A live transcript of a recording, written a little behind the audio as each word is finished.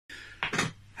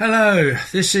Hello,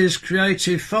 this is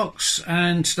Creative Fox,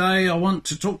 and today I want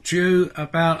to talk to you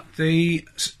about the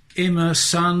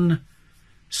Immersun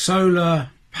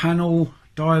solar panel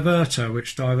diverter,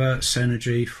 which diverts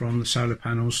energy from the solar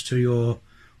panels to your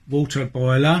water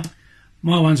boiler.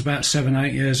 My one's about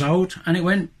 7-8 years old, and it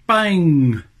went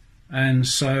bang, and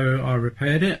so I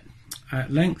repaired it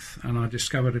at length, and I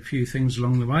discovered a few things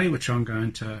along the way which I'm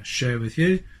going to share with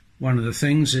you. One of the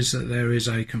things is that there is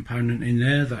a component in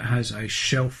there that has a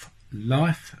shelf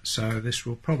life, so this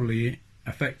will probably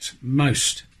affect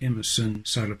most Immersun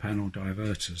solar panel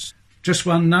diverters. Just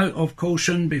one note of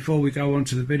caution before we go on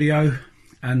to the video,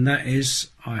 and that is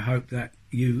I hope that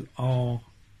you are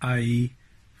a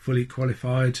fully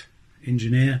qualified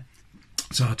engineer,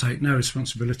 so I take no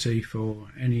responsibility for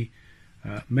any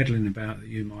meddling about that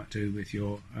you might do with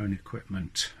your own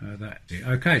equipment.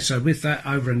 Okay, so with that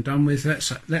over and done with,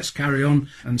 let's carry on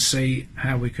and see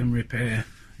how we can repair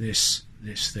this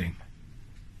thing.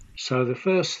 So the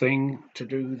first thing to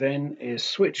do then is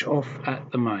switch off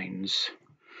at the mains.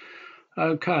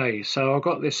 Okay, so I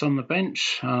got this on the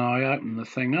bench and I open the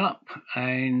thing up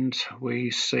and we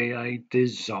see a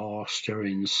disaster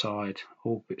inside.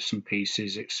 All bits and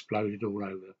pieces exploded all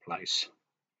over the place.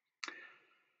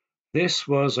 This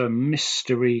was a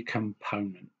mystery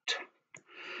component,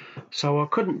 so I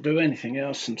couldn't do anything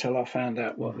else until I found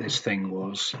out what this thing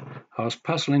was. I was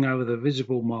puzzling over the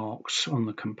visible marks on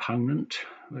the component,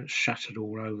 which shattered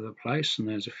all over the place, and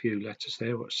there's a few letters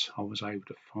there which I was able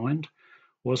to find.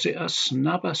 Was it a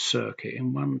snubber circuit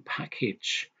in one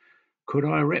package? Could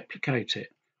I replicate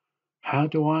it? How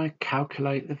do I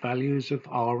calculate the values of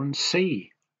R and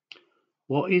C?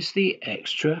 What is the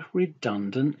extra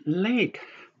redundant leg?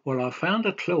 Well, I found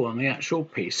a clue on the actual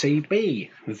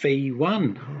PCB,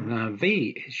 V1. Now,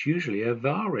 V is usually a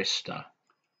varistor.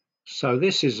 So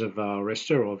this is a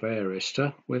varistor or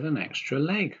varistor with an extra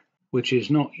leg, which is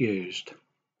not used.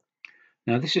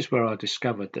 Now, this is where I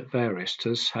discovered that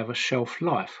varistors have a shelf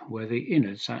life where the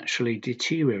innards actually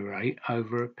deteriorate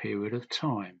over a period of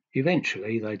time.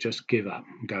 Eventually, they just give up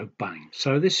and go bang.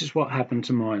 So this is what happened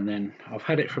to mine then. I've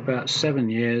had it for about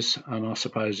 7 years, and I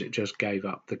suppose it just gave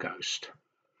up the ghost.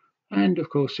 And of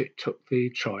course it took the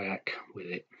Triac with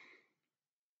it.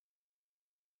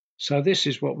 So this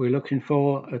is what we're looking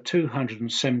for, a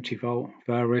 270 volt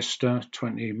varistor,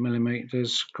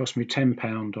 20mm, cost me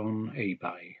 £10 on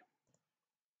eBay.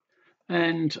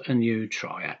 And a new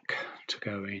Triac to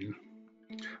go in,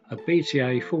 a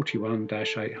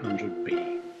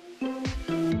BTA41-800B.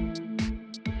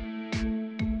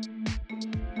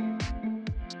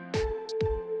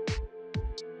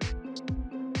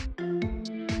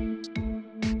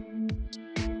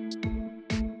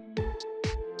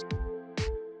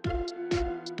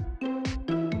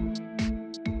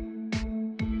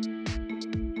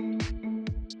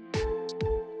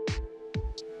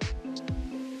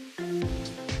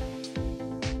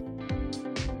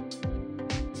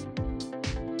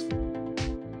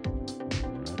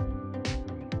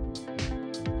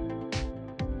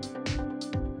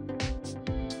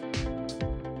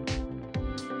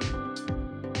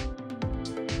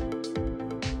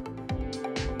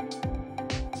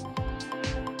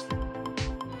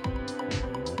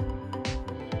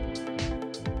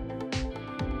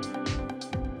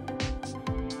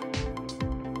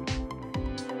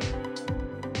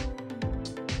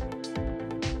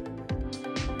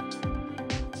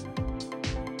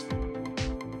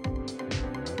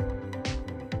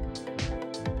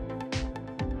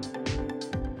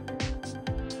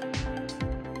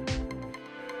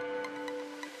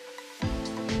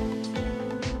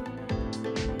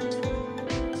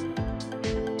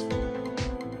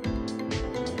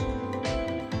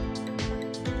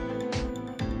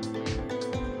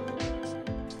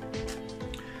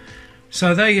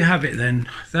 So there you have it then.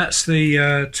 That's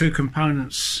the two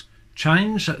components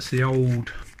changed. That's the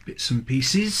old bits and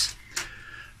pieces.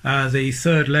 The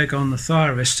third leg on the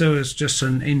thyristor is just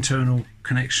an internal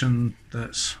connection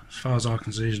that's, as far as I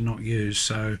can see, is not used,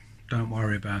 so don't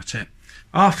worry about it.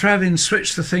 After having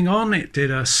switched the thing on, it did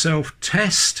a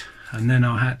self-test, and then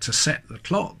I had to set the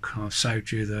clock. I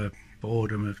saved you the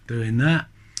boredom of doing that,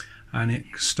 and it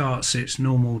starts its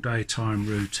normal daytime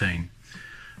routine.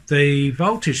 The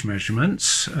voltage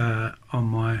measurements on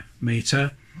my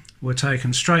meter were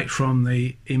taken straight from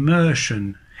the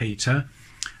Immersion heater,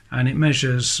 and it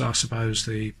measures, I suppose,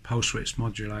 the pulse width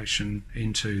modulation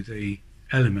into the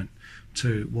element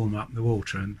to warm up the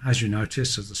water, and as you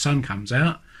notice, as the sun comes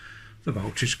out, the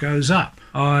voltage goes up.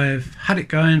 I've had it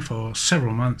going for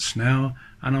several months now,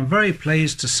 and I'm very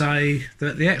pleased to say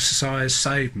that the exercise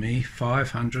saved me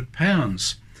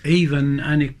 £500. even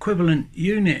an equivalent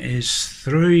unit is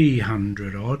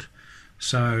 300 odd,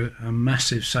 so a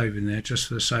massive saving there just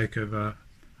for the sake of a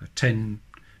 10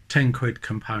 quid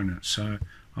component. So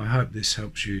I hope this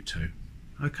helps you too.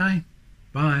 Okay,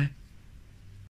 bye.